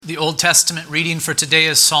The Old Testament reading for today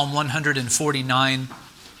is Psalm 149.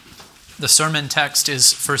 The sermon text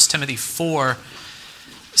is 1 Timothy 4,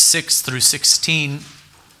 6 through 16.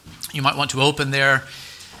 You might want to open there.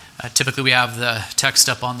 Typically we have the text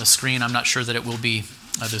up on the screen. I'm not sure that it will be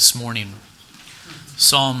this morning.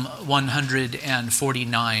 Psalm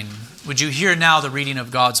 149. Would you hear now the reading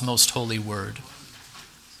of God's most holy word?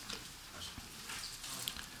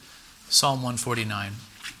 Psalm 149.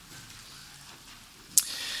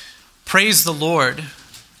 Praise the Lord.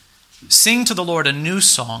 Sing to the Lord a new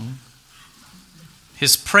song,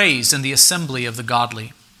 his praise in the assembly of the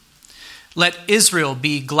godly. Let Israel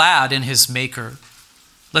be glad in his Maker.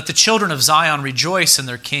 Let the children of Zion rejoice in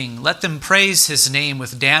their King. Let them praise his name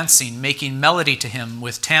with dancing, making melody to him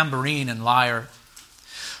with tambourine and lyre.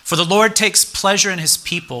 For the Lord takes pleasure in his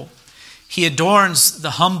people. He adorns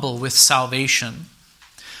the humble with salvation.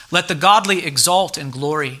 Let the godly exult in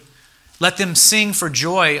glory. Let them sing for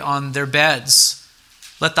joy on their beds.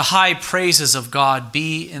 Let the high praises of God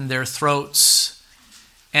be in their throats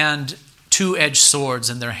and two-edged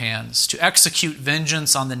swords in their hands, to execute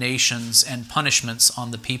vengeance on the nations and punishments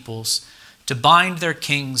on the peoples, to bind their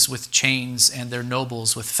kings with chains and their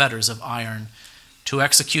nobles with fetters of iron, to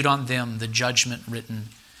execute on them the judgment written.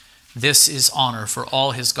 This is honor for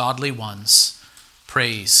all his godly ones.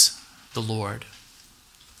 Praise the Lord.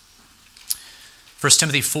 1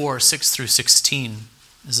 Timothy 4, 6 through 16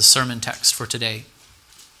 is the sermon text for today.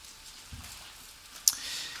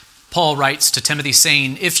 Paul writes to Timothy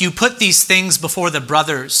saying, "If you put these things before the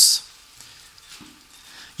brothers,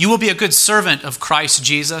 you will be a good servant of Christ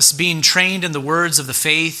Jesus, being trained in the words of the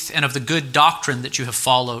faith and of the good doctrine that you have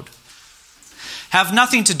followed. Have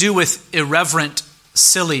nothing to do with irreverent,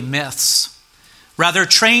 silly myths. Rather,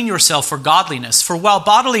 train yourself for godliness. For while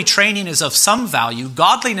bodily training is of some value,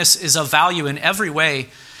 godliness is of value in every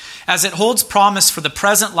way, as it holds promise for the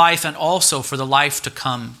present life and also for the life to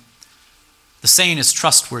come. The saying is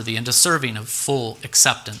trustworthy and deserving of full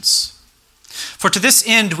acceptance. For to this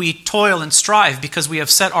end we toil and strive, because we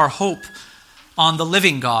have set our hope on the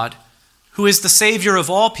living God, who is the Savior of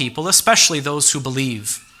all people, especially those who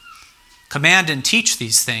believe. Command and teach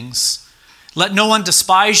these things. Let no one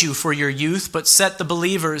despise you for your youth, but set the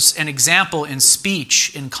believers an example in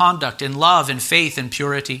speech, in conduct, in love, in faith, in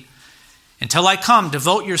purity. Until I come,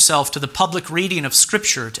 devote yourself to the public reading of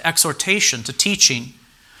Scripture, to exhortation, to teaching.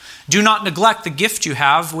 Do not neglect the gift you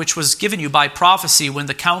have, which was given you by prophecy when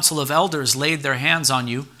the council of elders laid their hands on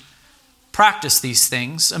you. Practice these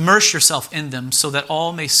things, immerse yourself in them, so that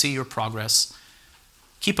all may see your progress.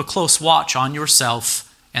 Keep a close watch on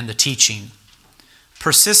yourself and the teaching.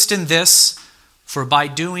 Persist in this, for by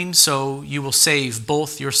doing so you will save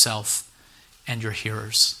both yourself and your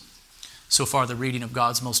hearers." So far, the reading of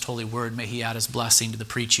God's most holy word. May he add his blessing to the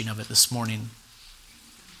preaching of it this morning.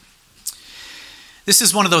 This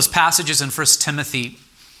is one of those passages in 1 Timothy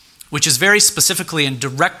which is very specifically and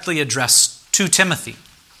directly addressed to Timothy.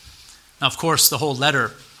 Now, of course, the whole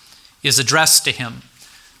letter is addressed to him.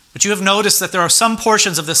 But you have noticed that there are some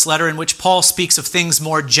portions of this letter in which Paul speaks of things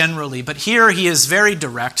more generally. But here he is very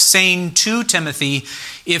direct, saying to Timothy,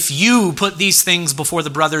 if you put these things before the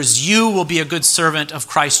brothers, you will be a good servant of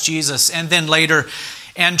Christ Jesus. And then later,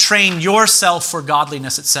 and train yourself for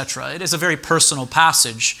godliness, etc. It is a very personal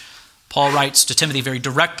passage. Paul writes to Timothy very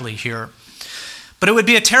directly here. But it would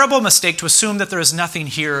be a terrible mistake to assume that there is nothing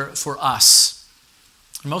here for us.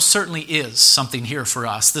 There most certainly is something here for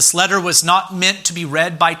us. This letter was not meant to be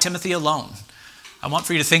read by Timothy alone. I want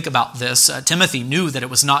for you to think about this. Timothy knew that it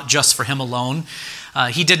was not just for him alone.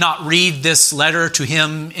 He did not read this letter to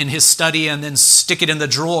him in his study and then stick it in the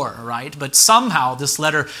drawer, right? But somehow this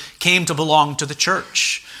letter came to belong to the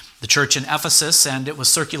church in Ephesus, and it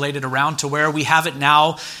was circulated around to where we have it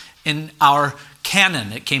now in our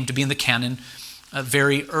canon. It came to be in the canon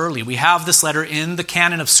very early. We have this letter in the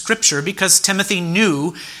canon of Scripture because Timothy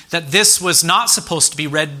knew that this was not supposed to be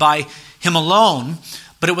read by him alone,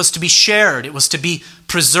 but it was to be shared. It was to be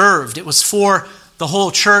preserved. It was for the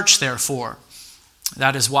whole church, therefore.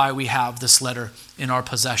 That is why we have this letter in our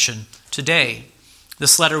possession today.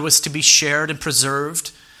 This letter was to be shared and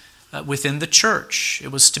preserved within the church.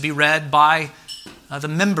 It was to be read by the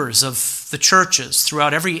members of the churches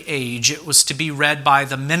throughout every age. It was to be read by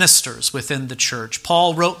the ministers within the church.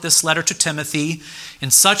 Paul wrote this letter to Timothy in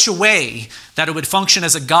such a way that it would function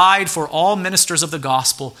as a guide for all ministers of the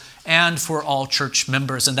gospel and for all church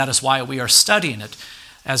members. And that is why we are studying it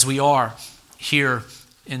as we are here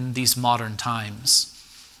in these modern times.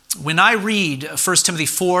 When I read 1 Timothy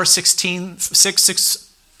 4, 6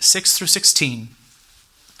 through 16,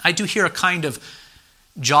 I do hear a kind of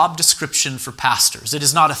job description for pastors. It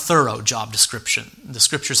is not a thorough job description. The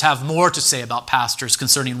scriptures have more to say about pastors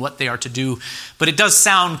concerning what they are to do, but it does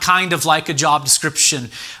sound kind of like a job description.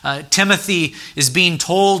 Timothy is being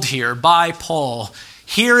told here by Paul,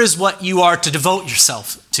 here is what you are to devote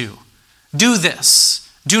yourself to. Do this.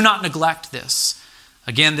 Do not neglect this.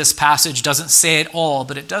 Again, this passage doesn't say it all,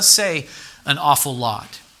 but it does say an awful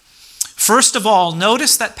lot. First of all,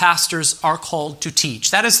 notice that pastors are called to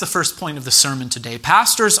teach. That is the first point of the sermon today.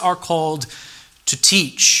 Pastors are called to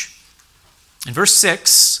teach. In verse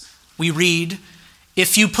 6, we read,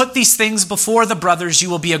 "If you put these things before the brothers,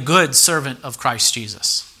 you will be a good servant of Christ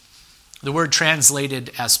Jesus." The word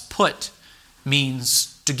translated as put means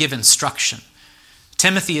to give instruction.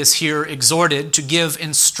 Timothy is here exhorted to give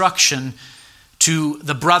instruction to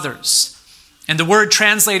the brothers. And the word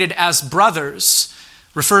translated as brothers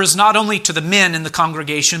refers not only to the men in the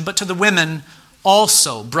congregation, but to the women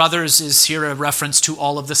also. Brothers is here a reference to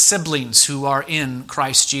all of the siblings who are in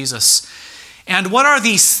Christ Jesus. And what are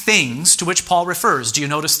these things to which Paul refers? Do you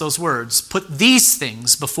notice those words? Put these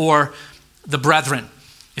things before the brethren.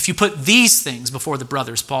 If you put these things before the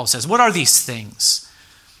brothers, Paul says, what are these things?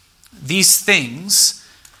 These things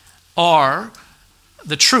are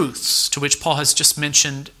the truths to which Paul has just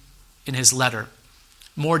mentioned in his letter.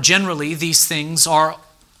 More generally, these things are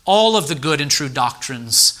all of the good and true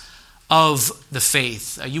doctrines of the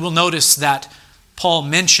faith. You will notice that Paul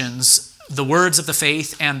mentions the words of the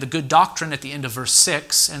faith and the good doctrine at the end of verse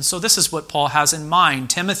 6. And so this is what Paul has in mind.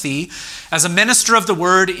 Timothy, as a minister of the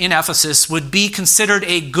word in Ephesus, would be considered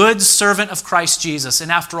a good servant of Christ Jesus.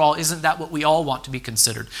 And after all, isn't that what we all want to be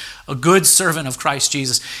considered? A good servant of Christ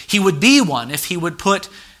Jesus. He would be one if he would put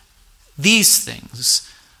these things,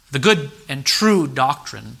 the good and true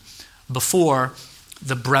doctrine, before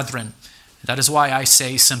the brethren. That is why I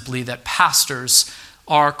say simply that pastors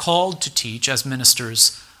are called to teach as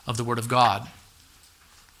ministers of the Word of God.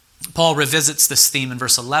 Paul revisits this theme in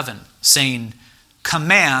verse 11, saying,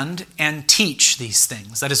 command and teach these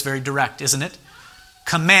things. That is very direct, isn't it?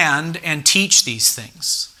 Command and teach these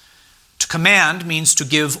things. To command means to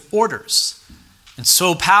give orders. And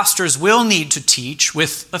so pastors will need to teach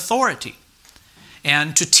with authority.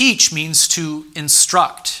 And to teach means to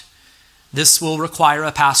instruct. This will require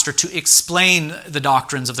a pastor to explain the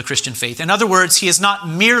doctrines of the Christian faith. In other words, he is not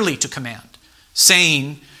merely to command,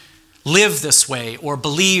 saying, live this way or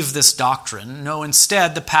believe this doctrine. No,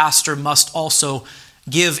 instead, the pastor must also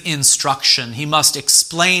give instruction. He must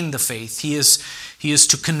explain the faith. He is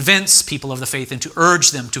to convince people of the faith and to urge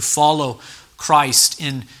them to follow Christ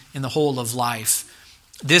in the whole of life.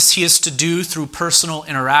 This he is to do through personal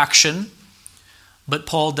interaction, but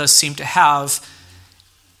Paul does seem to have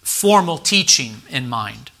formal teaching in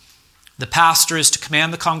mind. The pastor is to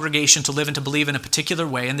command the congregation to live and to believe in a particular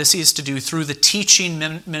way, and this he is to do through the teaching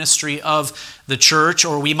ministry of the church,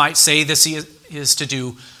 or we might say this he is to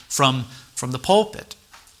do from the pulpit.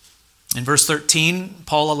 In verse 13,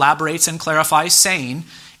 Paul elaborates and clarifies, saying,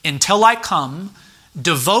 until I come,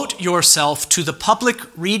 devote yourself to the public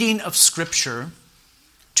reading of Scripture,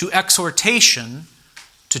 to exhortation,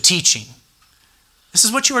 to teaching. This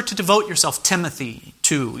is what you are to devote yourself, Timothy,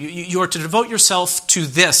 to. You are to devote yourself to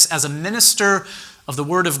this as a minister of the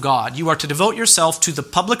Word of God. You are to devote yourself to the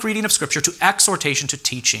public reading of Scripture, to exhortation, to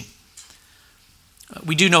teaching.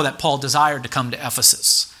 We do know that Paul desired to come to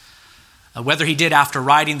Ephesus. Whether he did after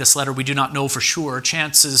writing this letter, we do not know for sure.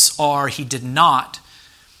 Chances are he did not.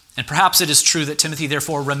 And perhaps it is true that Timothy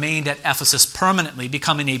therefore remained at Ephesus permanently,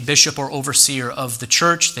 becoming a bishop or overseer of the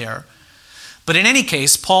church there. But in any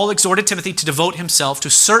case, Paul exhorted Timothy to devote himself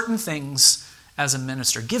to certain things as a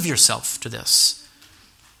minister. Give yourself to this.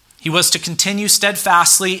 He was to continue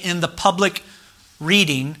steadfastly in the public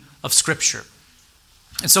reading of Scripture.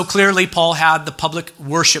 And so clearly Paul had the public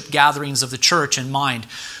worship gatherings of the church in mind.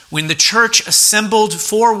 When the church assembled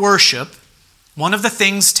for worship, one of the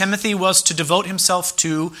things Timothy was to devote himself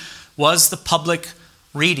to was the public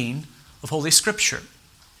reading of Holy Scripture.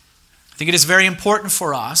 I think it is very important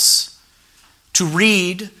for us to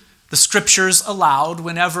read the Scriptures aloud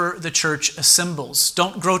whenever the church assembles.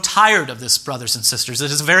 Don't grow tired of this, brothers and sisters. It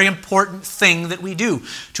is a very important thing that we do,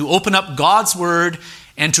 to open up God's Word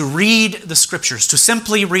and to read the Scriptures, to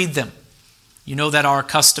simply read them. You know that our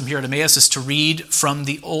custom here at Emmaus is to read from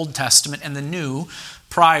the Old Testament and the New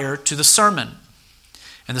prior to the sermon.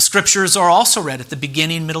 And the Scriptures are also read at the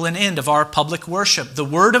beginning, middle, and end of our public worship. The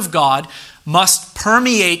Word of God must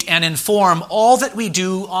permeate and inform all that we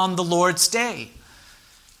do on the Lord's Day.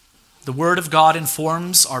 The Word of God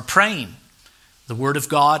informs our praying. The Word of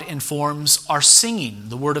God informs our singing.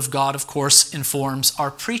 The Word of God, of course, informs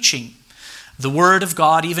our preaching. The Word of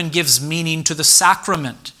God even gives meaning to the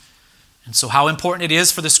sacrament. And so how important it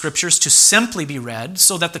is for the Scriptures to simply be read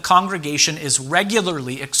so that the congregation is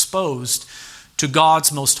regularly exposed to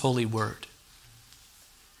God's most holy Word.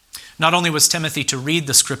 Not only was Timothy to read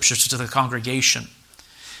the Scriptures to the congregation,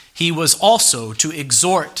 he was also to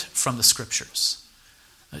exhort from the Scriptures.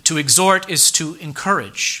 To exhort is to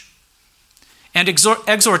encourage. And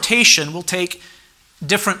exhortation will take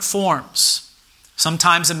different forms.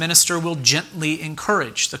 Sometimes a minister will gently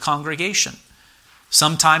encourage the congregation.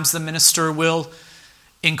 Sometimes the minister will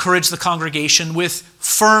encourage the congregation with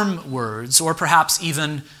firm words or perhaps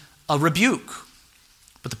even a rebuke.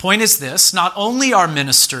 But the point is this: not only are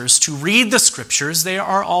ministers to read the Scriptures, they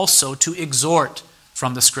are also to exhort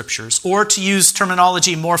from the Scriptures. Or to use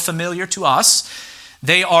terminology more familiar to us,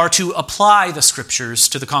 they are to apply the Scriptures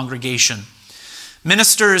to the congregation.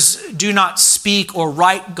 Ministers do not speak or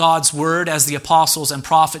write God's word as the apostles and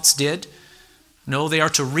prophets did. No, they are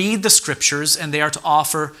to read the Scriptures and they are to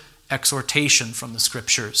offer exhortation from the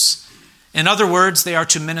Scriptures. In other words, they are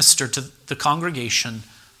to minister to the congregation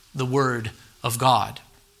the Word of God.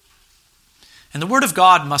 And the Word of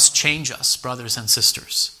God must change us, brothers and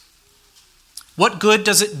sisters. What good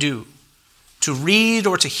does it do to read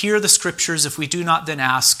or to hear the Scriptures if we do not then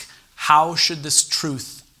ask, how should this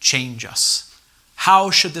truth change us?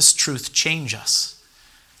 How should this truth change us?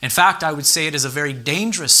 In fact, I would say it is a very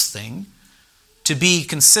dangerous thing to be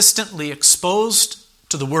consistently exposed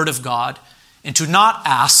to the Word of God and to not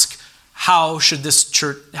ask, how should this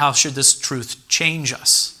truth change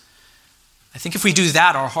us? I think if we do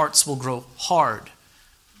that, our hearts will grow hard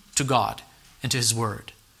to God and to His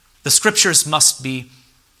Word. The Scriptures must be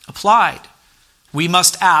applied. We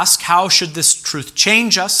must ask, how should this truth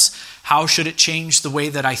change us? How should it change the way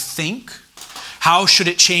that I think? How should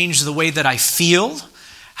it change the way that I feel?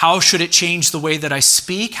 How should it change the way that I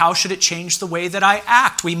speak? How should it change the way that I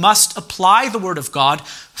act? We must apply the Word of God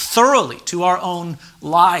thoroughly to our own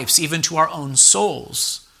lives, even to our own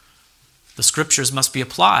souls. The Scriptures must be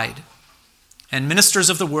applied. And ministers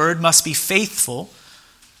of the Word must be faithful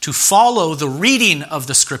to follow the reading of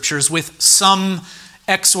the Scriptures with some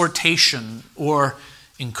exhortation or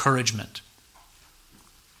encouragement.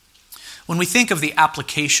 When we think of the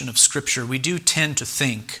application of Scripture, we do tend to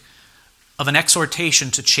think of an exhortation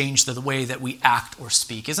to change the way that we act or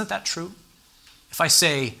speak. Isn't that true? If I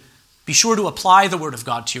say, be sure to apply the Word of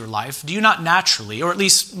God to your life, do you not naturally, or at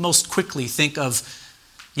least most quickly, think of,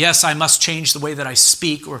 yes, I must change the way that I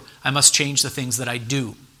speak, or I must change the things that I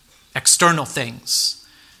do, external things.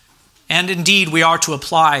 And indeed, we are to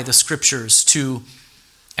apply the Scriptures to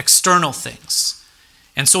external things.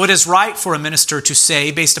 And so it is right for a minister to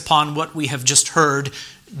say, based upon what we have just heard,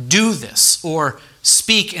 do this or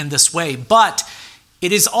speak in this way. But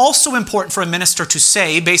it is also important for a minister to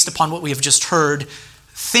say, based upon what we have just heard,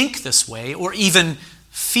 think this way or even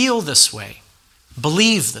feel this way,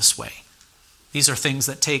 believe this way. These are things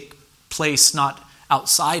that take place not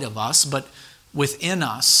outside of us, but within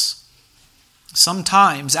us.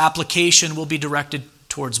 Sometimes application will be directed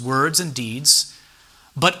towards words and deeds,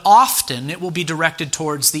 but often it will be directed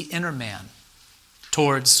towards the inner man,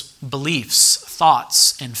 towards beliefs,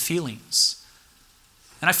 thoughts, and feelings.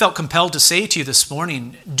 And I felt compelled to say to you this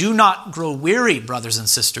morning, do not grow weary, brothers and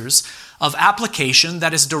sisters, of application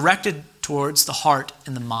that is directed towards the heart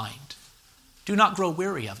and the mind. Do not grow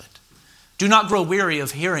weary of it. Do not grow weary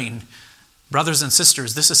of hearing, brothers and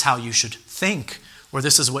sisters, this is how you should think, or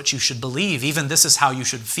this is what you should believe, even this is how you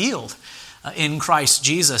should feel in Christ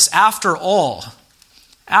Jesus. After all,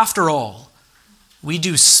 we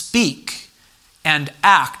do speak and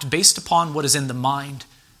act based upon what is in the mind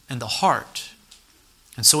and the heart.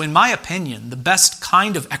 And so in my opinion, the best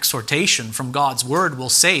kind of exhortation from God's Word will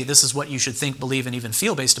say this is what you should think, believe, and even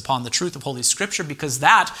feel based upon the truth of Holy Scripture, because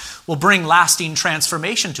that will bring lasting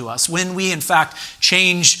transformation to us when we in fact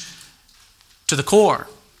change to the core.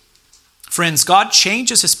 Friends, God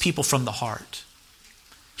changes His people from the heart.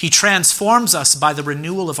 He transforms us by the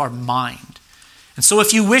renewal of our mind. And so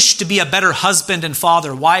if you wish to be a better husband and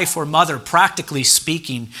father, wife or mother, practically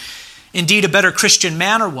speaking, indeed a better Christian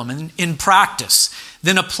man or woman in practice,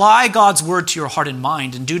 then apply God's Word to your heart and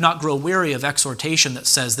mind and do not grow weary of exhortation that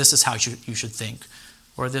says this is how you should think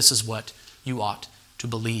or this is what you ought to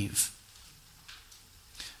believe.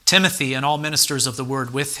 Timothy and all ministers of the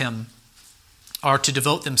Word with him are to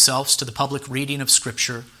devote themselves to the public reading of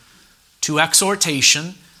Scripture, to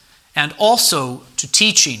exhortation, and also to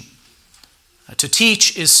teaching. To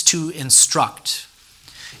teach is to instruct.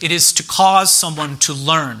 It is to cause someone to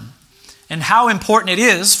learn. And how important it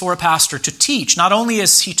is for a pastor to teach. Not only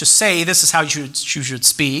is he to say, this is how you should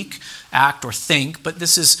speak, act, or think, but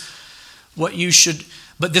this is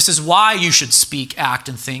but this is why you should speak, act,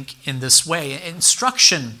 and think in this way.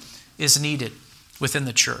 Instruction is needed within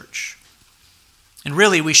the church. And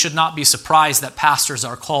really, we should not be surprised that pastors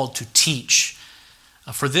are called to teach,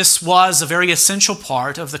 for this was a very essential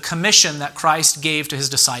part of the commission that Christ gave to his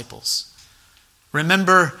disciples.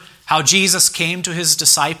 Remember how Jesus came to his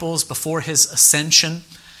disciples before his ascension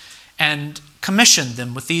and commissioned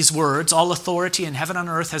them with these words, "All authority in heaven and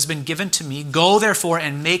earth has been given to me. Go therefore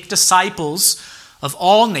and make disciples of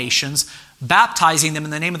all nations, baptizing them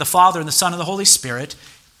in the name of the Father and the Son and the Holy Spirit,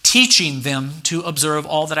 teaching them to observe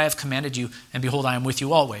all that I have commanded you. And behold, I am with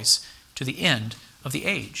you always to the end of the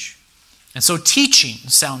age." And so teaching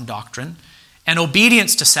sound doctrine and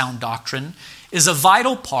obedience to sound doctrine is a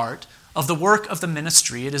vital part of the work of the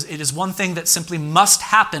ministry. It is one thing that simply must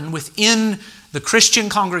happen within the Christian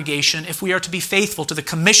congregation if we are to be faithful to the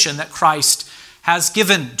commission that Christ has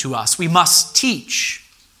given to us. We must teach.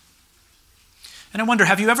 And I wonder,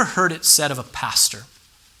 have you ever heard it said of a pastor,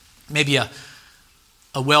 maybe a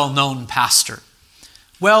well-known pastor,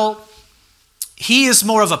 well, he is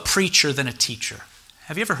more of a preacher than a teacher?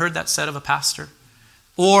 Have you ever heard that said of a pastor?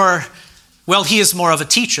 Or, well, he is more of a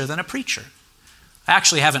teacher than a preacher. I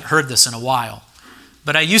actually haven't heard this in a while,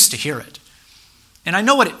 but I used to hear it. And I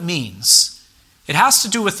know what it means. It has to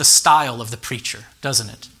do with the style of the preacher, doesn't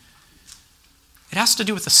it? It has to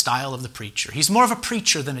do with the style of the preacher. He's more of a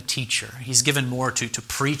preacher than a teacher. He's given more to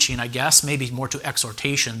preaching, I guess, maybe more to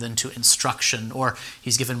exhortation than to instruction, or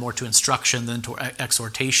he's given more to instruction than to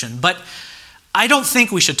exhortation. But I don't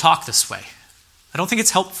think we should talk this way. I don't think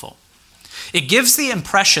it's helpful. It gives the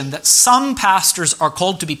impression that some pastors are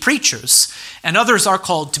called to be preachers and others are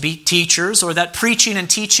called to be teachers, or that preaching and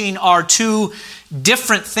teaching are two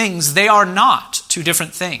different things. They are not two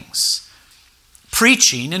different things.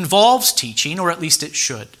 Preaching involves teaching, or at least it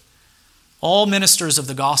should. All ministers of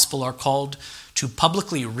the gospel are called to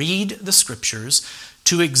publicly read the scriptures,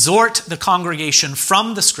 to exhort the congregation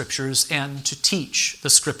from the scriptures, and to teach the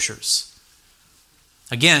scriptures.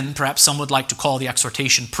 Again, perhaps some would like to call the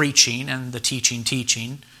exhortation preaching and the teaching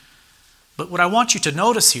teaching. But what I want you to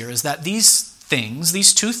notice here is that these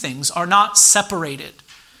two things, are not separated.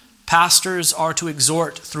 Pastors are to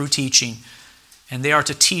exhort through teaching, and they are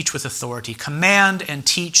to teach with authority. Command and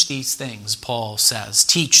teach these things, Paul says.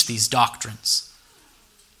 Teach these doctrines.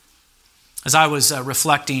 As I was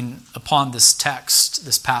reflecting upon this text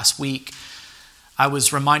this past week, I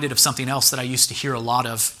was reminded of something else that I used to hear a lot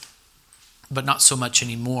of, but not so much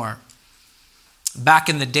anymore. Back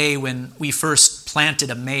in the day when we first planted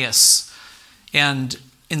Emmaus, and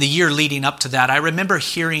in the year leading up to that, I remember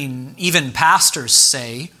hearing even pastors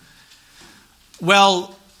say,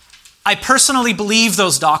 well, I personally believe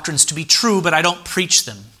those doctrines to be true, but I don't preach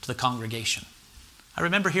them to the congregation. I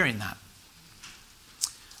remember hearing that.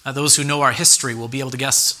 Those who know our history will be able to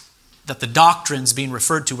guess that the doctrines being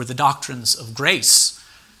referred to were the doctrines of grace,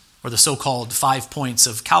 or the so-called 5 points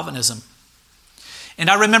of Calvinism. And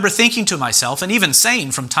I remember thinking to myself, and even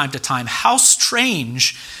saying from time to time, how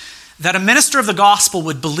strange that a minister of the gospel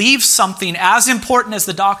would believe something as important as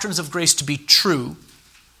the doctrines of grace to be true,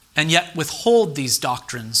 and yet withhold these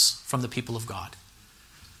doctrines from the people of God.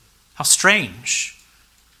 How strange.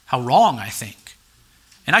 How wrong, I think.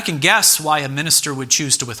 And I can guess why a minister would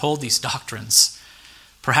choose to withhold these doctrines.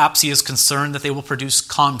 Perhaps he is concerned that they will produce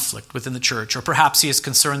conflict within the church, or perhaps he is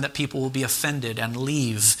concerned that people will be offended and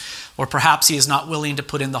leave, or perhaps he is not willing to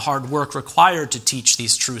put in the hard work required to teach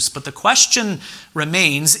these truths. But the question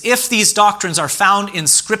remains, if these doctrines are found in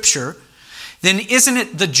Scripture, then isn't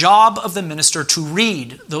it the job of the minister to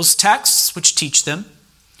read those texts which teach them,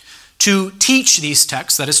 to teach these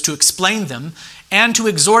texts, that is to explain them, and to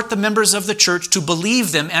exhort the members of the church to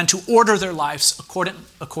believe them and to order their lives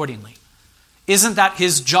accordingly? Isn't that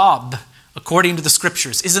his job according to the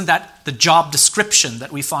Scriptures? Isn't that the job description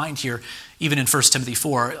that we find here even in 1 Timothy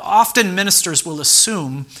 4? Often ministers will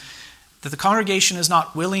assume that the congregation is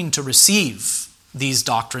not willing to receive these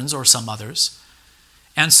doctrines or some others,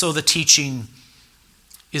 and so the teaching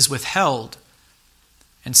is withheld.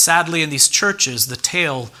 And sadly, in these churches, the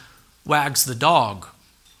tail wags the dog.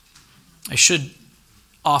 I should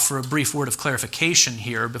offer a brief word of clarification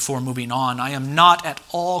here before moving on. I am not at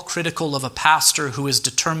all critical of a pastor who is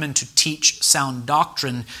determined to teach sound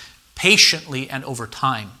doctrine patiently and over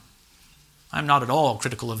time. I'm not at all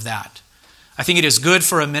critical of that. I think it is good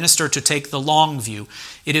for a minister to take the long view.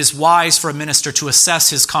 It is wise for a minister to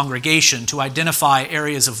assess his congregation, to identify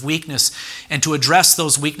areas of weakness, and to address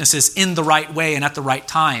those weaknesses in the right way and at the right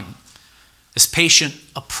time. This patient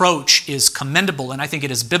approach is commendable, and I think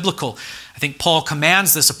it is biblical. I think Paul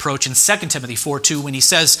commands this approach in 2 Timothy 4:2 when he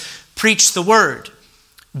says, preach the word.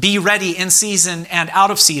 Be ready in season and out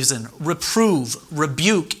of season. Reprove,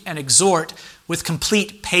 rebuke, and exhort with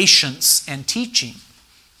complete patience and teaching.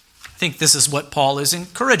 I think this is what Paul is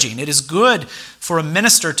encouraging. It is good for a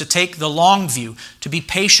minister to take the long view, to be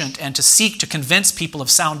patient, and to seek to convince people of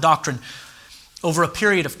sound doctrine over a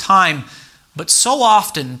period of time. But so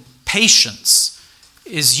often, patience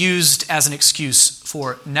is used as an excuse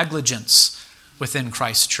for negligence within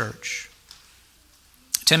Christ's church.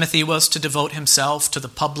 Timothy was to devote himself to the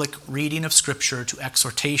public reading of Scripture, to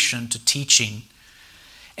exhortation, to teaching.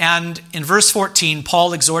 And in verse 14,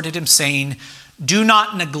 Paul exhorted him, saying, "Do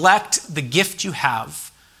not neglect the gift you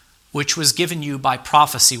have, which was given you by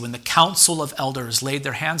prophecy when the council of elders laid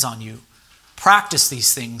their hands on you. Practice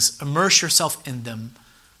these things, immerse yourself in them,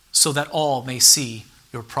 so that all may see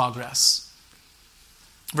your progress."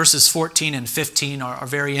 Verses 14 and 15 are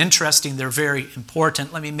very interesting. They're very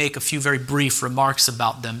important. Let me make a few very brief remarks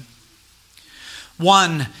about them.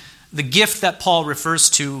 One, the gift that Paul refers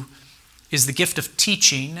to is the gift of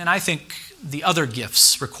teaching, and I think the other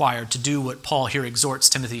gifts required to do what Paul here exhorts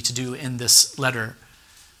Timothy to do in this letter.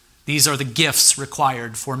 These are the gifts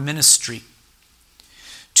required for ministry.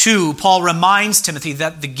 Two, Paul reminds Timothy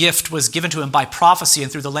that the gift was given to him by prophecy and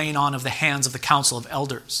through the laying on of the hands of the council of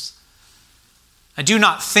elders. I do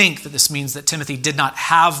not think that this means that Timothy did not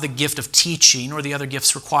have the gift of teaching or the other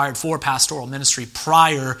gifts required for pastoral ministry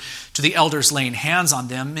prior to the elders laying hands on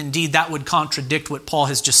them. Indeed, that would contradict what Paul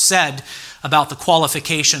has just said about the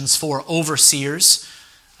qualifications for overseers.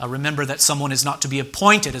 Remember that someone is not to be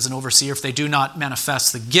appointed as an overseer if they do not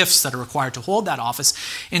manifest the gifts that are required to hold that office.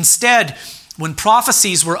 Instead, when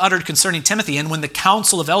prophecies were uttered concerning Timothy and when the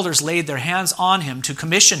council of elders laid their hands on him to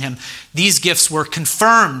commission him, these gifts were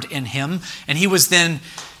confirmed in him, and he was then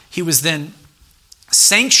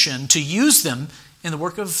sanctioned to use them in the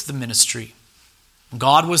work of the ministry.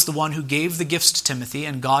 God was the one who gave the gifts to Timothy,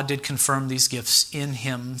 and God did confirm these gifts in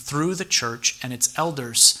him through the church and its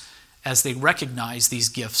elders as they recognized these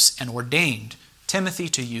gifts and ordained Timothy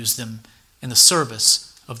to use them in the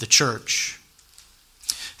service of the church.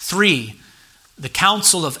 3, the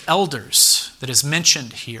council of elders that is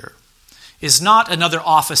mentioned here is not another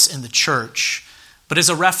office in the church, but is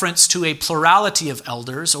a reference to a plurality of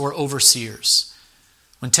elders or overseers.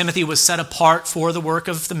 When Timothy was set apart for the work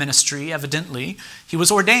of the ministry, evidently, he was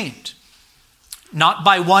ordained, not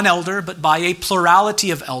by one elder, but by a plurality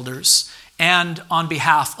of elders, and on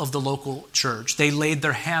behalf of the local church. They laid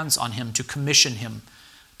their hands on him to commission him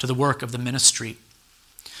to the work of the ministry.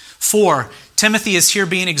 4, Timothy is here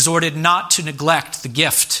being exhorted not to neglect the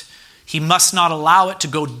gift. He must not allow it to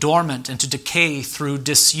go dormant and to decay through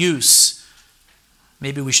disuse.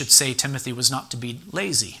 Maybe we should say Timothy was not to be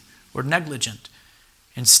lazy or negligent.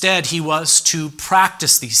 Instead, he was to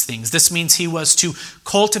practice these things. This means he was to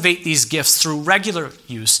cultivate these gifts through regular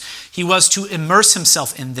use. He was to immerse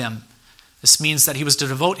himself in them. This means that he was to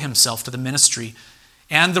devote himself to the ministry,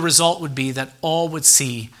 and the result would be that all would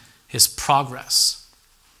see his progress.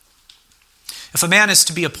 If a man is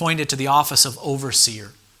to be appointed to the office of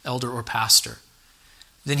overseer, elder, or pastor,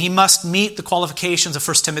 then he must meet the qualifications of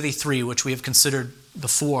 1 Timothy 3, which we have considered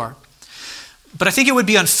before. But I think it would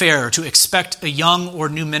be unfair to expect a young or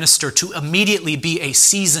new minister to immediately be a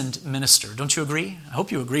seasoned minister. Don't you agree? I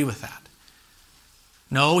hope you agree with that.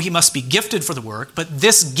 No, he must be gifted for the work, but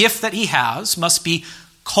this gift that he has must be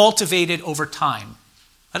cultivated over time.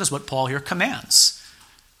 That is what Paul here commands.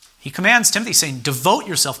 He commands Timothy, saying, devote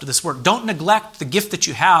yourself to this work. Don't neglect the gift that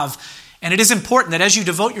you have. And it is important that as you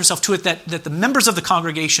devote yourself to it, that the members of the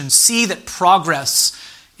congregation see that progress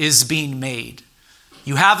is being made.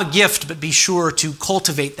 You have a gift, but be sure to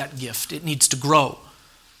cultivate that gift. It needs to grow.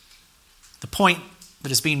 The point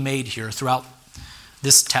that is being made here throughout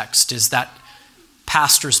this text is that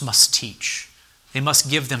pastors must teach. They must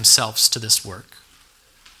give themselves to this work.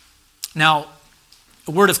 Now,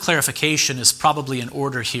 a word of clarification is probably in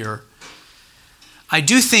order here. I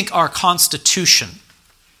do think our constitution,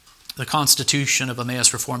 the Constitution of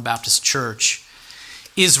Emmaus Reformed Baptist Church,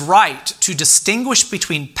 is right to distinguish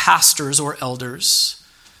between pastors or elders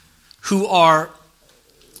who are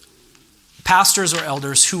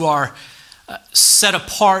set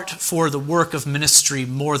apart for the work of ministry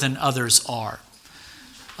more than others are.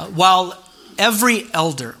 While every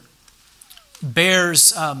elder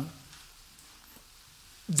bears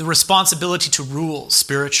the responsibility to rule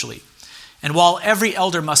spiritually, and while every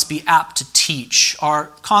elder must be apt to teach, our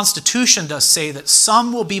Constitution does say that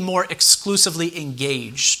some will be more exclusively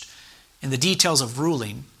engaged in the details of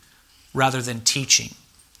ruling rather than teaching.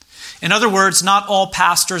 In other words, not all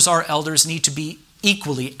pastors or elders need to be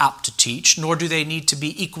equally apt to teach, nor do they need to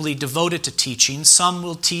be equally devoted to teaching. Some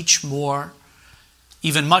will teach more,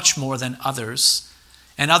 even much more than others,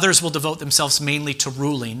 and others will devote themselves mainly to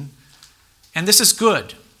ruling. And this is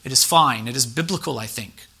good. It is fine. It is biblical, I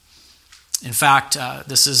think. In fact,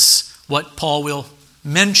 this is what Paul will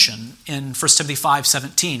mention in 1 Timothy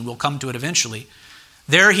 5:17. We'll come to it eventually.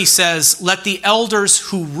 There he says, "Let the elders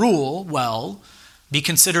who rule well be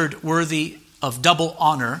considered worthy of double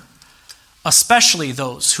honor, especially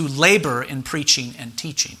those who labor in preaching and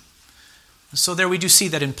teaching." So there we do see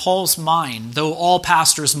that in Paul's mind, though all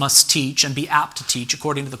pastors must teach and be apt to teach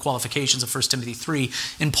according to the qualifications of 1 Timothy 3,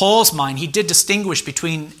 in Paul's mind he did distinguish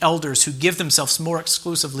between elders who give themselves more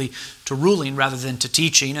exclusively to ruling rather than to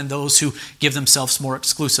teaching, and those who give themselves more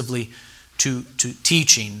exclusively to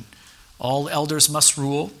teaching. All elders must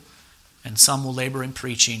rule, and some will labor in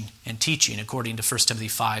preaching and teaching according to 1 Timothy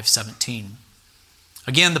 5:17.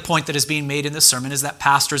 Again, the point that is being made in this sermon is that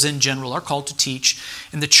pastors in general are called to teach,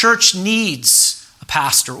 and the church needs a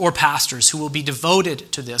pastor or pastors who will be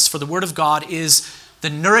devoted to this, for the Word of God is the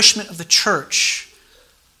nourishment of the church.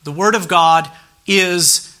 The Word of God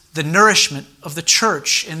is the nourishment of the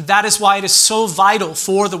church, and that is why it is so vital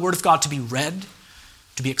for the Word of God to be read,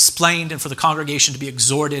 to be explained, and for the congregation to be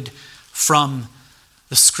exhorted from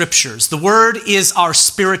the Scriptures. The Word is our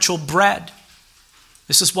spiritual bread.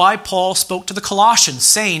 This is why Paul spoke to the Colossians,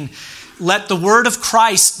 saying, "Let the word of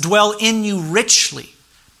Christ dwell in you richly,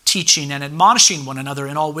 teaching and admonishing one another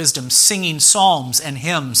in all wisdom, singing psalms and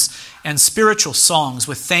hymns and spiritual songs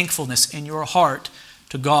with thankfulness in your heart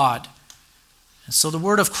to God." And so the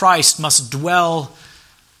word of Christ must dwell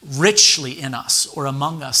richly in us or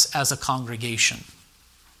among us as a congregation.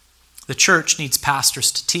 The church needs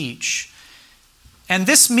pastors to teach. And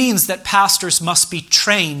this means that pastors must be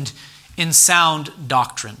trained in sound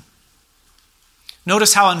doctrine.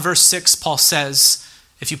 Notice how in verse 6 Paul says,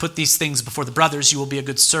 "If you put these things before the brothers, you will be a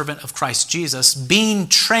good servant of Christ Jesus, being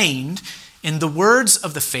trained in the words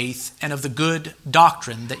of the faith and of the good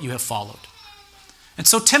doctrine that you have followed." And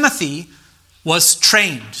so Timothy was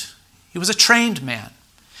trained. He was a trained man.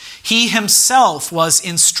 He himself was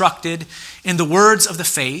instructed in the words of the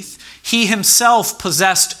faith. He himself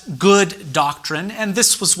possessed good doctrine, and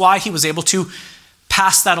this was why he was able to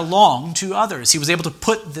pass that along to others. He was able to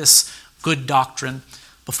put this good doctrine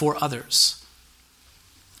before others.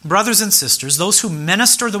 Brothers and sisters, those who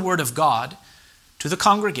minister the Word of God to the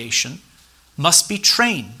congregation must be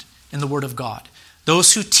trained in the Word of God.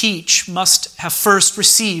 Those who teach must have first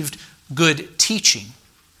received good teaching.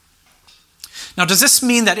 Now, does this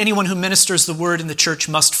mean that anyone who ministers the Word in the church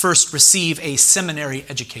must first receive a seminary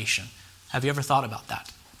education? Have you ever thought about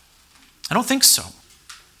that? I don't think so.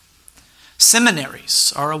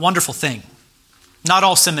 Seminaries are a wonderful thing. Not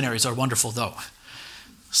all seminaries are wonderful, though.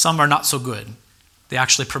 Some are not so good. They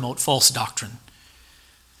actually promote false doctrine.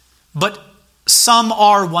 But some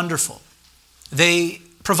are wonderful. They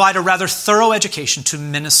provide a rather thorough education to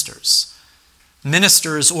ministers.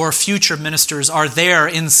 Ministers or future ministers are there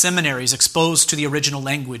in seminaries, exposed to the original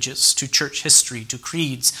languages, to church history, to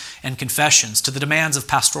creeds and confessions, to the demands of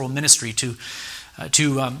pastoral ministry, to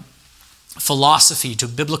philosophy, to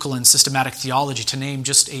biblical and systematic theology, to name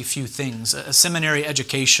just a few things. A seminary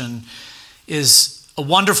education is a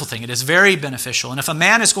wonderful thing. It is very beneficial. And if a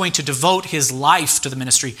man is going to devote his life to the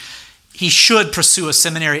ministry, he should pursue a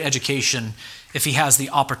seminary education if he has the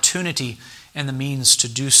opportunity and the means to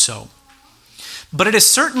do so. But it is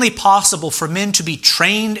certainly possible for men to be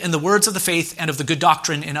trained in the words of the faith and of the good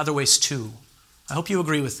doctrine in other ways too. I hope you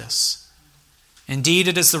agree with this. Indeed,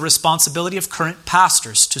 it is the responsibility of current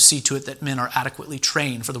pastors to see to it that men are adequately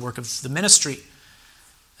trained for the work of the ministry.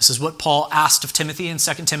 This is what Paul asked of Timothy in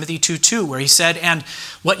 2 Timothy 2:2, where he said, "And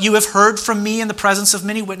what you have heard from me in the presence of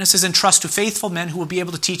many witnesses, entrust to faithful men who will be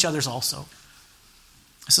able to teach others also."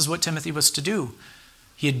 This is what Timothy was to do.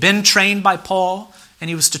 He had been trained by Paul, and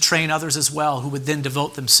he was to train others as well, who would then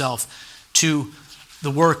devote themselves to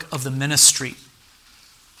the work of the ministry.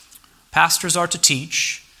 Pastors are to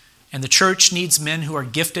teach, and the church needs men who are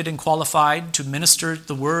gifted and qualified to minister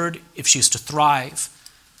the word if she is to thrive.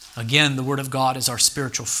 Again, the Word of God is our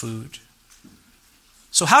spiritual food.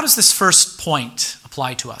 So how does this first point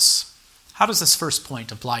apply to us? How does this first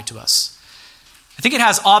point apply to us? I think it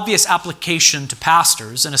has obvious application to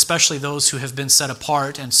pastors, and especially those who have been set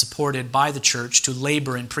apart and supported by the church to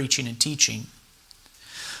labor in preaching and teaching.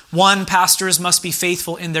 One, pastors must be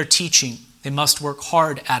faithful in their teaching. They must work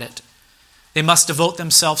hard at it. They must devote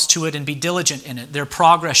themselves to it and be diligent in it. Their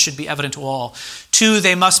progress should be evident to all. Two,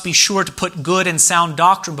 they must be sure to put good and sound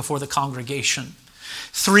doctrine before the congregation.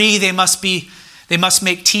 Three, they must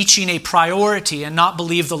make teaching a priority and not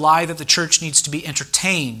believe the lie that the church needs to be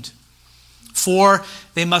entertained. Four,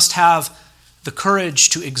 they must have the courage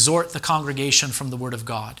to exhort the congregation from the Word of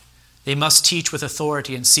God. They must teach with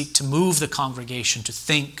authority and seek to move the congregation to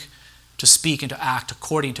think, to speak, and to act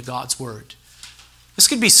according to God's Word. This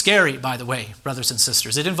could be scary, by the way, brothers and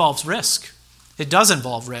sisters. It involves risk. It does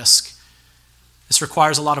involve risk. This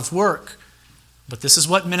requires a lot of work, but this is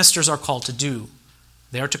what ministers are called to do.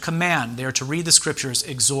 They are to command, they are to read the Scriptures,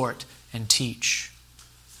 exhort, and teach.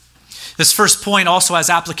 This first point also has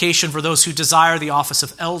application for those who desire the office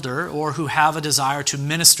of elder or who have a desire to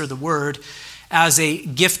minister the Word as a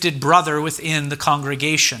gifted brother within the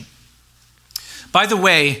congregation. By the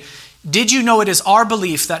way, did you know it is our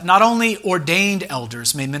belief that not only ordained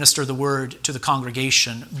elders may minister the Word to the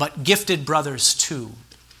congregation, but gifted brothers too?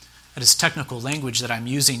 That is technical language that I'm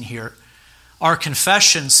using here. Our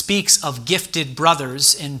confession speaks of gifted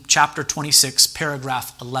brothers in chapter 26,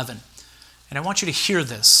 paragraph 11. And I want you to hear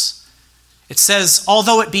this. It says,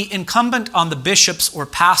 although it be incumbent on the bishops or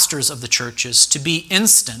pastors of the churches to be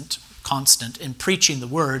constant in preaching the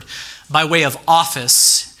word by way of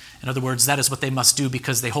office, in other words, that is what they must do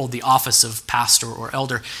because they hold the office of pastor or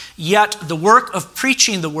elder, yet the work of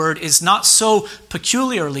preaching the word is not so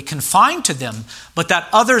peculiarly confined to them, but that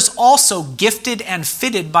others also gifted and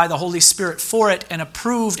fitted by the Holy Spirit for it and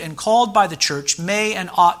approved and called by the church may and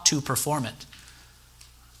ought to perform it.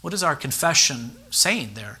 What is our confession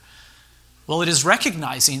saying there? Well, it is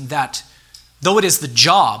recognizing that though it is the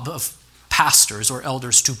job of pastors or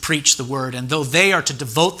elders to preach the word, and though they are to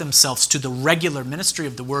devote themselves to the regular ministry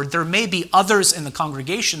of the word, there may be others in the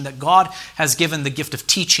congregation that God has given the gift of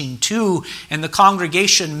teaching to, and the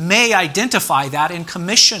congregation may identify that and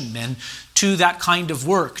commission men to that kind of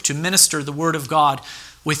work, to minister the word of God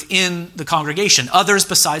within the congregation. Others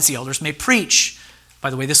besides the elders may preach. By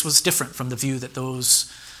the way, this was different from the view that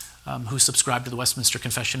those who subscribed to the Westminster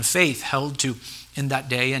Confession of Faith held to in that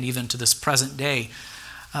day and even to this present day.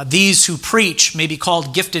 These who preach may be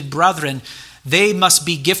called gifted brethren. They must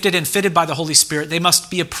be gifted and fitted by the Holy Spirit. They must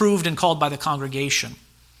be approved and called by the congregation.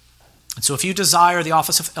 And so if you desire the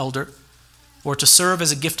office of elder or to serve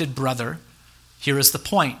as a gifted brother, here is the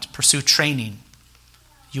point. Pursue training.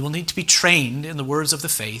 You will need to be trained in the words of the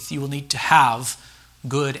faith. You will need to have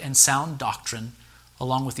good and sound doctrine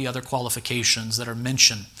along with the other qualifications that are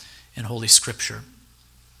mentioned in Holy Scripture.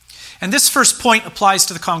 And this first point applies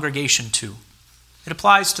to the congregation too. It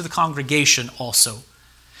applies to the congregation also.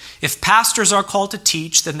 If pastors are called to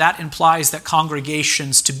teach, then that implies that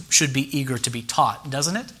congregations should be eager to be taught,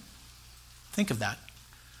 doesn't it? Think of that.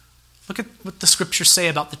 Look at what the Scriptures say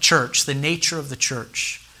about the church, the nature of the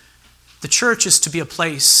church. The church is to be a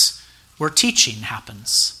place where teaching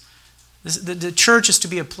happens. The church is to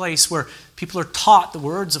be a place where people are taught the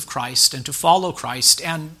words of Christ and to follow Christ.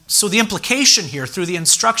 And so the implication here through the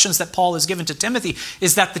instructions that Paul has given to Timothy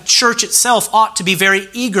is that the church itself ought to be very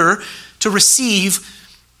eager to receive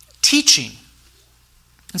teaching.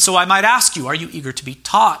 And so I might ask you, are you eager to be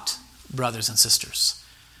taught, brothers and sisters?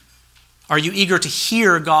 Are you eager to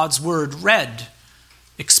hear God's word read,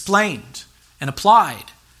 explained, and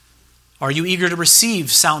applied? Are you eager to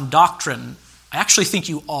receive sound doctrine? I actually think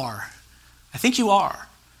you are. I think you are.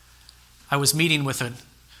 I was meeting with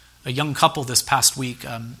a young couple this past week,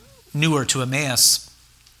 newer to Emmaus,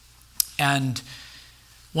 and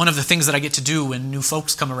one of the things that I get to do when new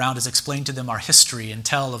folks come around is explain to them our history and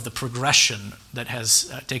tell of the progression that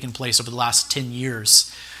has taken place over the last 10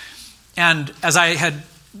 years. And as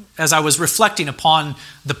I was reflecting upon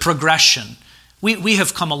the progression, we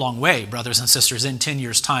have come a long way, brothers and sisters, in 10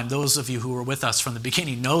 years' time. Those of you who were with us from the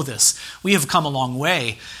beginning know this. We have come a long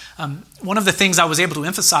way. One of the things I was able to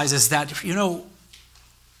emphasize is that,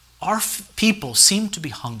 our people seem to be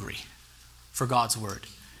hungry for God's word.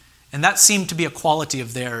 And that seemed to be a quality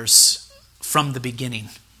of theirs from the beginning.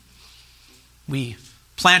 We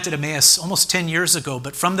planted Emmaus almost 10 years ago,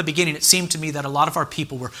 but from the beginning it seemed to me that a lot of our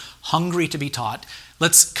people were hungry to be taught.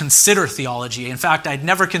 Let's consider theology. In fact, I'd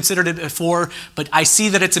never considered it before, but I see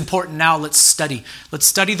that it's important now. Let's study. Let's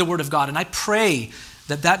study the Word of God. And I pray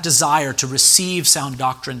that desire to receive sound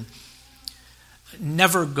doctrine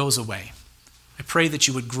never goes away. I pray that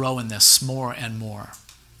you would grow in this more and more.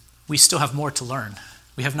 We still have more to learn.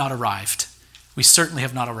 We have not arrived. We certainly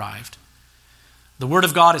have not arrived. The Word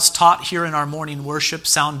of God is taught here in our morning worship.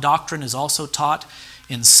 Sound doctrine is also taught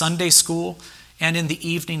in Sunday school and in the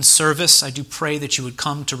evening service. I do pray that you would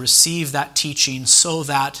come to receive that teaching so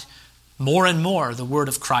that more and more the Word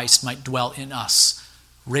of Christ might dwell in us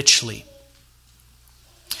richly.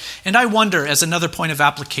 And I wonder, as another point of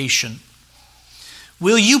application,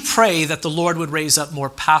 will you pray that the Lord would raise up more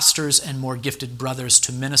pastors and more gifted brothers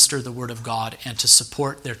to minister the Word of God and to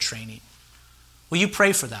support their training? Will you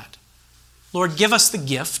pray for that? Lord, give us the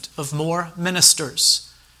gift of more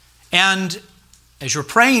ministers. And as you're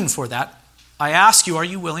praying for that, I ask you, are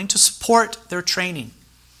you willing to support their training?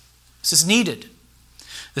 This is needed.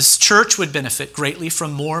 This church would benefit greatly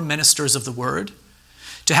from more ministers of the word.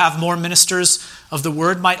 To have more ministers of the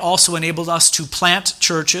word might also enable us to plant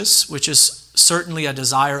churches, which is certainly a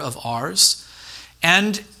desire of ours.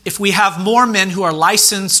 And if we have more men who are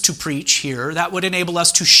licensed to preach here, that would enable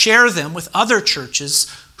us to share them with other churches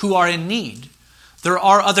who are in need. There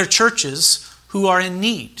are other churches who are in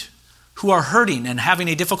need, who are hurting and having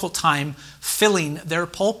a difficult time filling their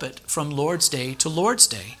pulpit from Lord's Day to Lord's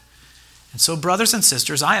Day. And so, brothers and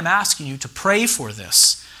sisters, I am asking you to pray for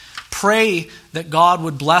this. Pray that God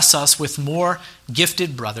would bless us with more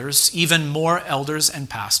gifted brothers, even more elders and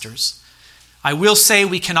pastors. I will say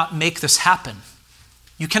we cannot make this happen.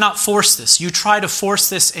 You cannot force this. You try to force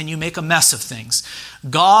this and you make a mess of things.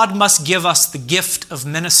 God must give us the gift of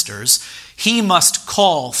ministers. He must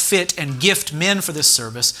call, fit, and gift men for this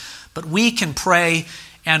service. But we can pray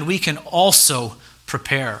and we can also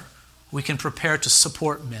prepare. We can prepare to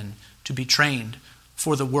support men to be trained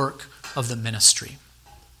for the work of the ministry.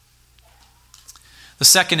 The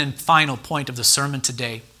second and final point of the sermon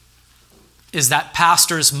today is that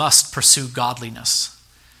pastors must pursue godliness.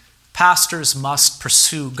 Pastors must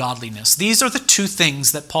pursue godliness. These are the two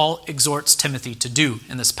things that Paul exhorts Timothy to do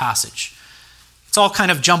in this passage. It's all kind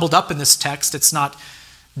of jumbled up in this text. It's not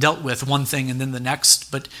dealt with one thing and then the next.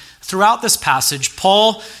 But throughout this passage,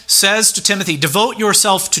 Paul says to Timothy, devote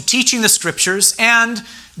yourself to teaching the scriptures and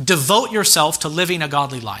devote yourself to living a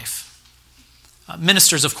godly life.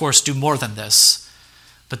 Ministers, of course, do more than this.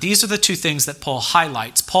 But these are the two things that Paul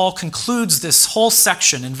highlights. Paul concludes this whole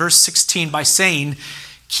section in verse 16 by saying,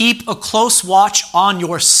 keep a close watch on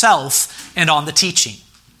yourself and on the teaching.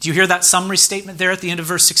 Do you hear that summary statement there at the end of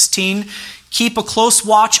verse 16? Keep a close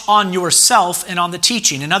watch on yourself and on the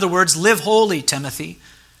teaching. In other words, live holy, Timothy.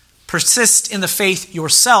 Persist in the faith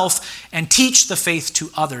yourself and teach the faith to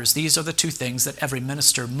others. These are the two things that every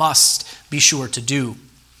minister must be sure to do.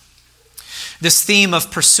 This theme of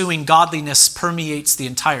pursuing godliness permeates the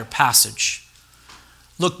entire passage.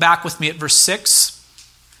 Look back with me at verse 6.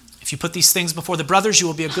 If you put these things before the brothers, you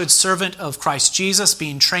will be a good servant of Christ Jesus,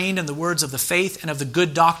 being trained in the words of the faith and of the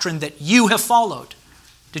good doctrine that you have followed.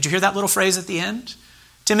 Did you hear that little phrase at the end?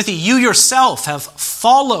 Timothy, you yourself have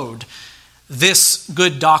followed this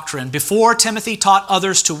good doctrine. Before Timothy taught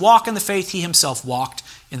others to walk in the faith, he himself walked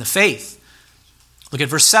in the faith. Look at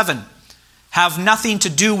verse 7. Have nothing to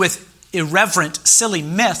do with irreverent, silly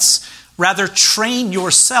myths. Rather, train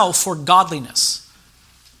yourself for godliness.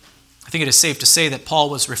 I think it is safe to say that Paul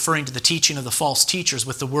was referring to the teaching of the false teachers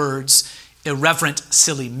with the words irreverent,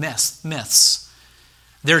 silly myths.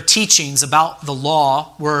 Their teachings about the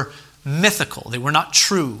law were mythical. They were not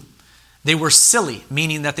true. They were silly,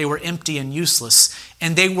 meaning that they were empty and useless.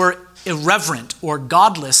 And they were irreverent or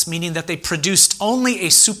godless, meaning that they produced only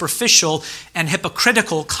a superficial and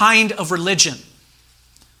hypocritical kind of religion.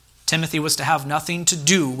 Timothy was to have nothing to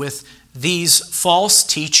do with these false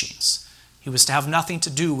teachings. He was to have nothing to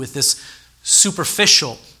do with this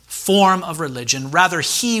superficial form of religion. Rather,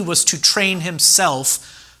 he was to train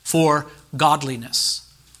himself for godliness.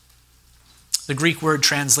 The Greek word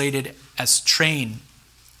translated as train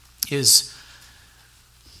is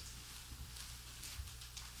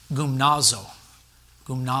gymnazo.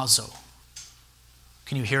 Gymnazo.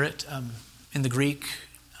 Can you hear it in the Greek?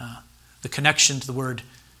 The connection to the word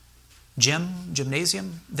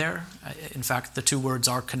gymnasium there. In fact, the two words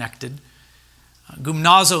are connected.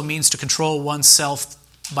 Gymnazo means to control oneself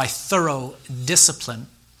by thorough discipline.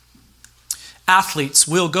 Athletes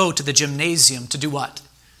will go to the gymnasium to do what?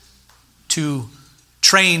 To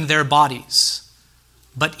train their bodies.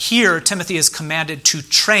 But here, Timothy is commanded to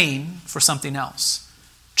train for something else.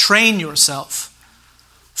 Train yourself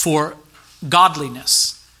for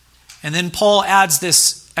godliness. And then Paul adds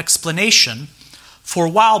this explanation. For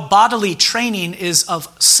while bodily training is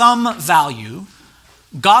of some value,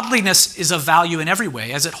 godliness is of value in every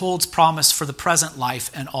way, as it holds promise for the present life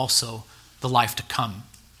and also the life to come.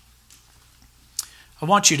 I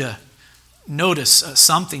want you to notice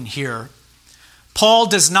something here. Paul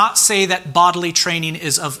does not say that bodily training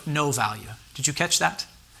is of no value. Did you catch that?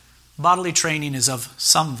 Bodily training is of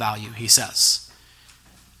some value, he says.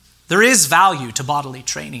 There is value to bodily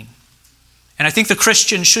training. And I think the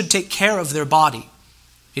Christian should take care of their body.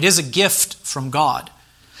 It is a gift from God.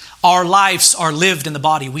 Our lives are lived in the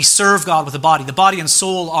body. We serve God with the body. The body and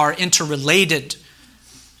soul are interrelated.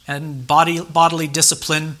 And bodily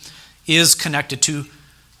discipline is connected to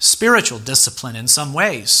spiritual discipline in some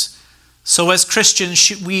ways. So as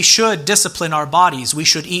Christians, we should discipline our bodies. We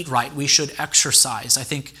should eat right. We should exercise. I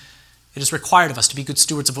think it is required of us to be good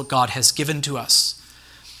stewards of what God has given to us.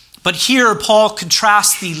 But here, Paul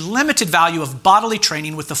contrasts the limited value of bodily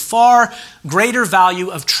training with the far greater value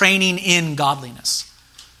of training in godliness.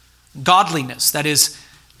 Godliness, that is,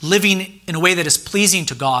 living in a way that is pleasing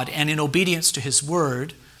to God and in obedience to His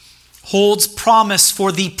word, holds promise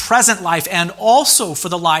for the present life and also for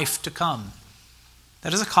the life to come.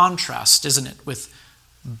 That is a contrast, isn't it, with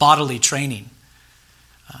bodily training.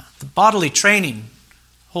 The bodily training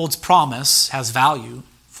holds promise, has value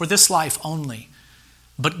for this life only.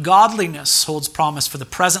 But godliness holds promise for the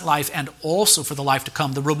present life and also for the life to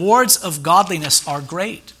come. The rewards of godliness are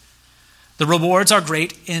great. The rewards are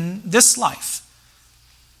great in this life.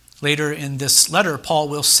 Later in this letter, Paul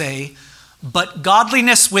will say, but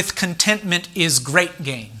godliness with contentment is great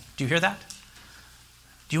gain. Do you hear that?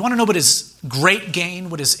 Do you want to know what is great gain,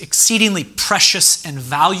 what is exceedingly precious and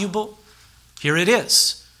valuable? Here it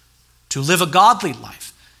is. To live a godly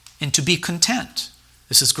life and to be content.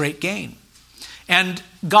 This is great gain. And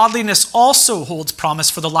godliness also holds promise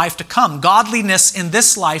for the life to come. Godliness in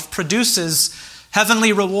this life produces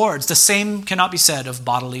heavenly rewards. The same cannot be said of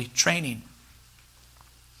bodily training.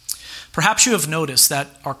 Perhaps you have noticed that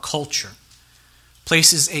our culture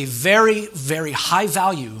places a very, very high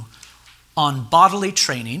value on bodily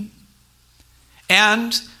training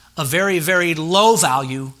and a very, very low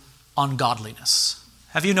value on godliness.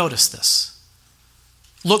 Have you noticed this?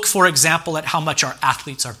 Look, for example, at how much our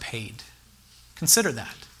athletes are paid. Consider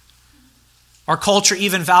that. Our culture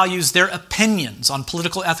even values their opinions on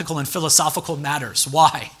political, ethical, and philosophical matters.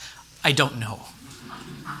 Why? I don't know.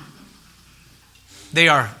 They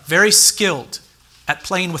are very skilled at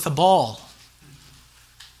playing with a ball.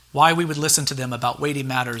 Why we would listen to them about weighty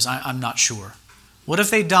matters, I'm not sure. What have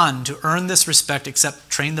they done to earn this respect except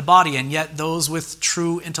train the body? And yet those with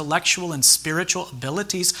true intellectual and spiritual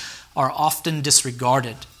abilities are often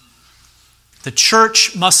disregarded. The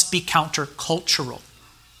church must be countercultural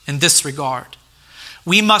in this regard.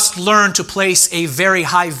 We must learn to place a very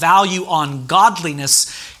high value on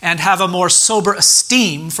godliness and have a more sober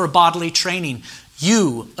esteem for bodily training.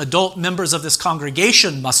 You, adult members of this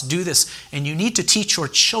congregation, must do this, and you need to teach your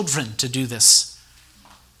children to do this.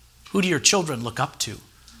 Who do your children look up to?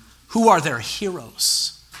 Who are their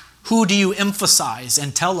heroes? Who do you emphasize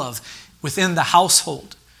and tell of within the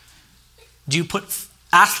household? Do you put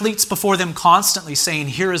athletes before them constantly saying,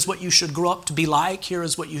 here is what you should grow up to be like, here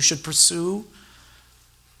is what you should pursue?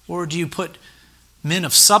 Or do you put men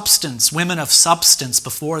of substance, women of substance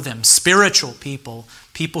before them, spiritual people,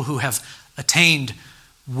 people who have attained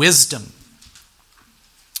wisdom?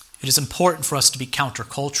 It is important for us to be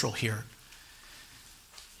countercultural here.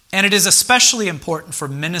 And it is especially important for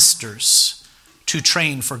ministers to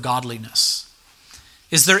train for godliness.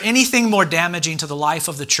 Is there anything more damaging to the life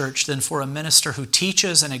of the church than for a minister who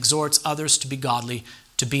teaches and exhorts others to be godly,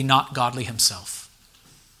 to be not godly himself?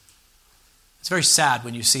 It's very sad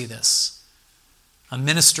when you see this. A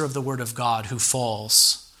minister of the Word of God who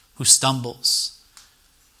falls, who stumbles.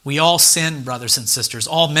 We all sin, brothers and sisters.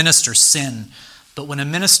 All ministers sin. But when a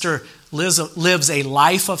minister lives a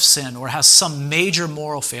life of sin or has some major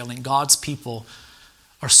moral failing, God's people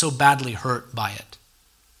are so badly hurt by it.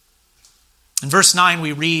 In verse 9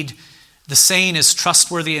 we read, the saying is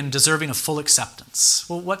trustworthy and deserving of full acceptance.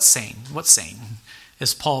 Well, what saying? What saying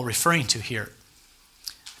is Paul referring to here?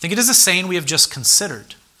 I think it is a saying we have just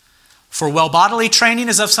considered. For while bodily training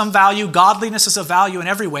is of some value, godliness is of value in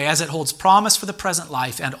every way, as it holds promise for the present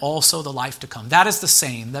life and also the life to come. That is the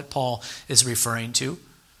saying that Paul is referring to.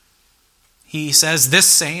 He says this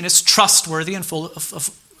saying is trustworthy and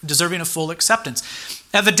deserving of full acceptance.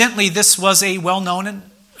 Evidently, this was a well-known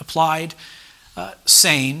and applied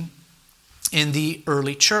saying in the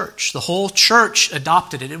early church. The whole church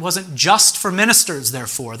adopted it. It wasn't just for ministers,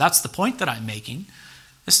 therefore. That's the point that I'm making.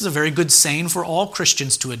 This is a very good saying for all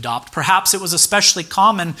Christians to adopt. Perhaps it was especially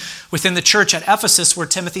common within the church at Ephesus where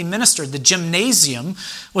Timothy ministered. The gymnasium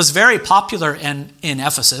was very popular in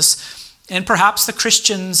Ephesus, and perhaps the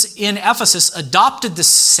Christians in Ephesus adopted this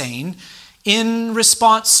saying in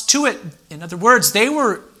response to it. In other words, they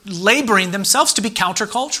were laboring themselves to be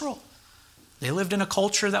countercultural. They lived in a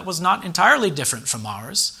culture that was not entirely different from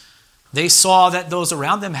ours. They saw that those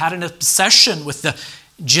around them had an obsession with the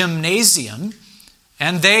gymnasium.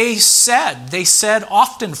 And they said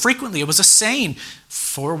often, frequently, it was a saying,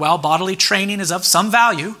 for while bodily training is of some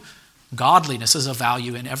value, godliness is of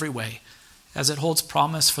value in every way, as it holds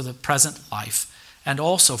promise for the present life and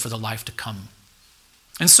also for the life to come.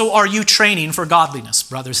 And so are you training for godliness,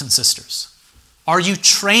 brothers and sisters? Are you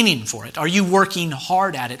training for it? Are you working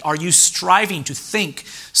hard at it? Are you striving to think,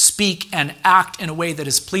 speak, and act in a way that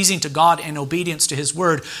is pleasing to God and obedience to His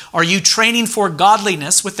word? Are you training for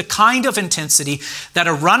godliness with the kind of intensity that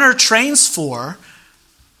a runner trains for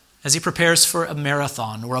as he prepares for a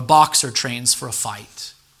marathon or a boxer trains for a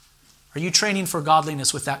fight? Are you training for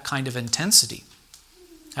godliness with that kind of intensity?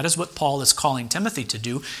 That is what Paul is calling Timothy to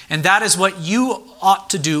do, and that is what you ought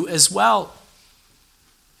to do as well.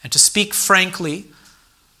 And to speak frankly,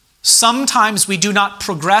 sometimes we do not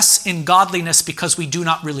progress in godliness because we do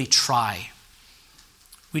not really try.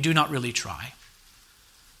 We do not really try.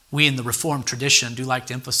 We in the Reformed tradition do like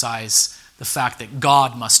to emphasize the fact that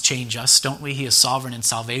God must change us, don't we? He is sovereign in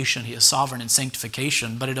salvation. He is sovereign in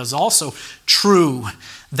sanctification. But it is also true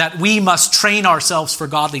that we must train ourselves for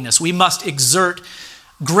godliness. We must exert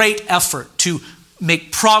great effort to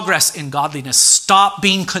make progress in godliness. Stop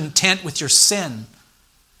being content with your sin,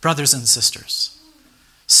 brothers and sisters.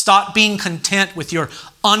 Stop being content with your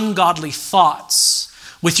ungodly thoughts,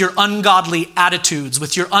 with your ungodly attitudes,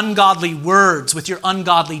 with your ungodly words, with your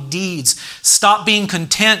ungodly deeds. Stop being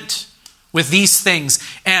content with these things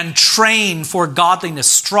and train for godliness.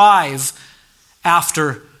 Strive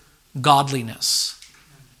after godliness.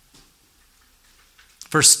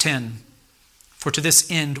 Verse 10, for to this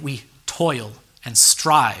end we toil and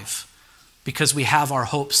strive, because we have our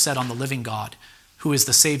hope set on the living God, who is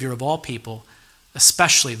the Savior of all people,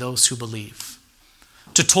 especially those who believe.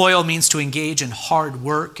 To toil means to engage in hard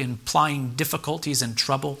work, implying difficulties and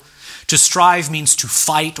trouble. To strive means to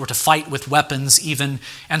fight, or to fight with weapons even.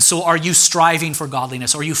 And so are you striving for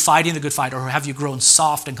godliness? Are you fighting the good fight? Or have you grown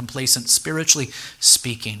soft and complacent, spiritually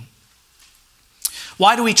speaking?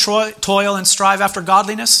 Why do we toil and strive after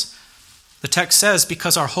godliness? The text says,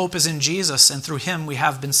 because our hope is in Jesus, and through Him we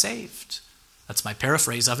have been saved. That's my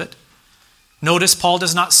paraphrase of it. Notice Paul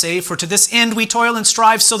does not say, for to this end we toil and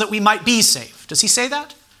strive so that we might be saved. Does he say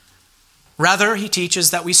that? Rather, he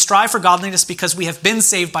teaches that we strive for godliness because we have been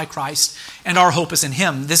saved by Christ and our hope is in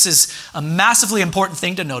Him. This is a massively important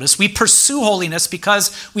thing to notice. We pursue holiness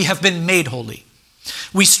because we have been made holy.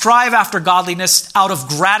 We strive after godliness out of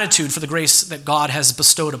gratitude for the grace that God has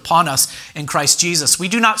bestowed upon us in Christ Jesus. We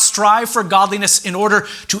do not strive for godliness in order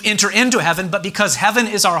to enter into heaven, but because heaven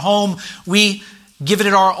is our home, we give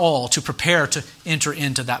it our all to prepare to enter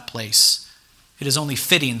into that place. It is only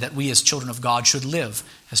fitting that we as children of God should live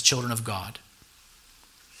as children of God.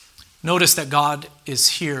 Notice that God is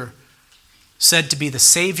here said to be the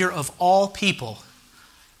Savior of all people,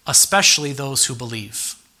 especially those who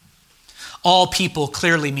believe. All people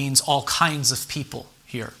clearly means all kinds of people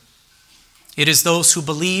here. It is those who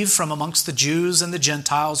believe from amongst the Jews and the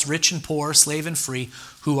Gentiles, rich and poor, slave and free,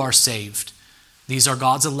 who are saved. These are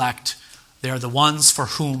God's elect. They are the ones for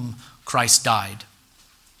whom Christ died.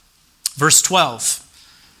 Verse 12.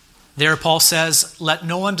 There Paul says, let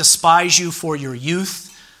no one despise you for your youth,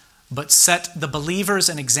 but set the believers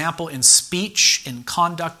an example in speech, in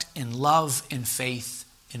conduct, in love, in faith,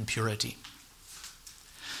 in purity.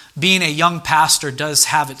 Being a young pastor does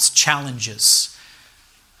have its challenges.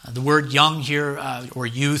 The word young here, or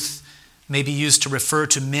youth, may be used to refer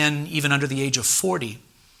to men even under the age of 40.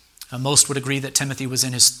 Most would agree that Timothy was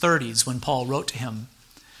in his 30s when Paul wrote to him.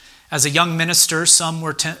 As a young minister, some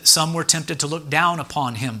were tempted to look down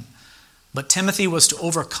upon him. But Timothy was to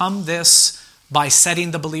overcome this by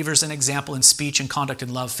setting the believers an example in speech and conduct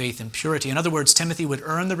and love, faith, and purity. In other words, Timothy would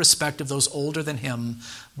earn the respect of those older than him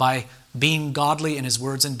by being godly in his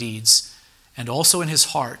words and deeds, and also in his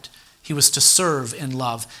heart. He was to serve in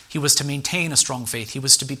love. He was to maintain a strong faith. He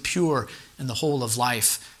was to be pure in the whole of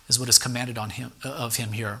life, is what is commanded of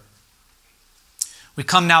him here. We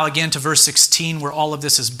come now again to verse 16, where all of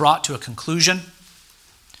this is brought to a conclusion.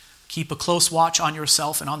 Keep a close watch on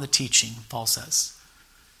yourself and on the teaching, Paul says.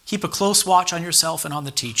 Keep a close watch on yourself and on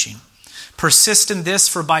the teaching. Persist in this,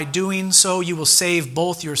 for by doing so you will save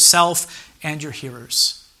both yourself and your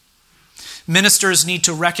hearers. Ministers need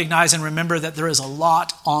to recognize and remember that there is a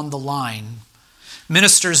lot on the line.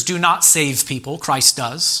 Ministers do not save people, Christ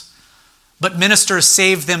does. But ministers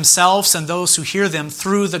save themselves and those who hear them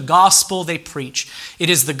through the gospel they preach. It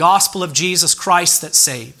is the gospel of Jesus Christ that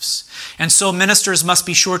saves. And so ministers must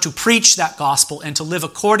be sure to preach that gospel and to live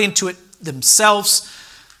according to it themselves,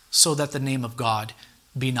 so that the name of God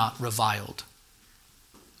be not reviled.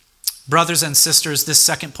 Brothers and sisters, this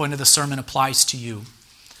second point of the sermon applies to you.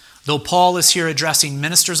 Though Paul is here addressing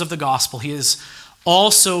ministers of the gospel, he is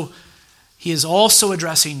also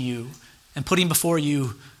addressing you and putting before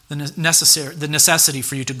you the necessity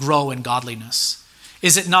for you to grow in godliness.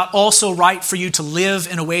 Is it not also right for you to live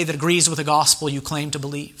in a way that agrees with the gospel you claim to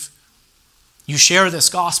believe? You share this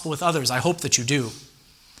gospel with others. I hope that you do.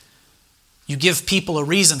 You give people a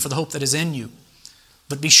reason for the hope that is in you.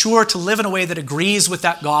 But be sure to live in a way that agrees with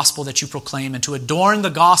that gospel that you proclaim and to adorn the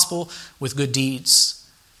gospel with good deeds.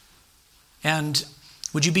 And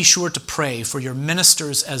would you be sure to pray for your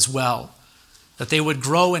ministers as well, that they would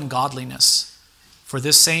grow in godliness. For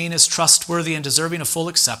this saying is trustworthy and deserving of full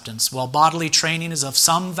acceptance. While bodily training is of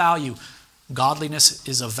some value, godliness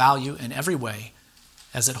is of value in every way,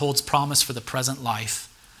 as it holds promise for the present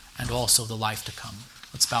life and also the life to come.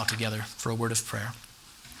 Let's bow together for a word of prayer.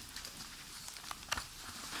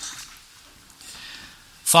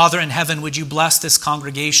 Father in heaven, would you bless this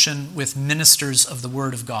congregation with ministers of the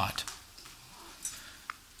Word of God?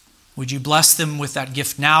 Would you bless them with that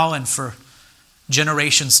gift now and for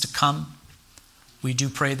generations to come? We do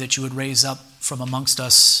pray that you would raise up from amongst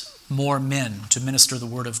us more men to minister the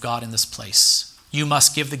Word of God in this place. You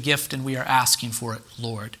must give the gift, and we are asking for it,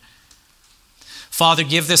 Lord. Father,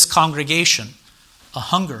 give this congregation a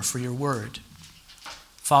hunger for your Word.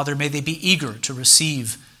 Father, may they be eager to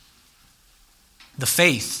receive the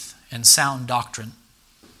faith and sound doctrine.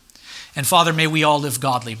 And Father, may we all live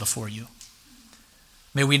godly before you.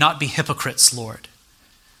 May we not be hypocrites, Lord.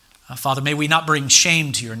 Father, may we not bring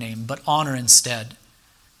shame to your name, but honor instead,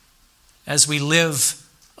 as we live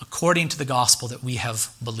according to the gospel that we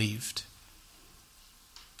have believed.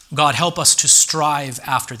 God, help us to strive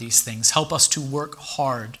after these things. Help us to work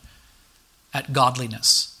hard at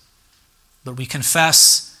godliness. But we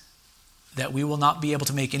confess that we will not be able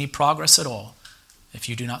to make any progress at all if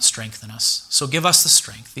you do not strengthen us. So give us the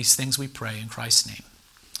strength. These things we pray in Christ's name.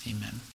 Amen.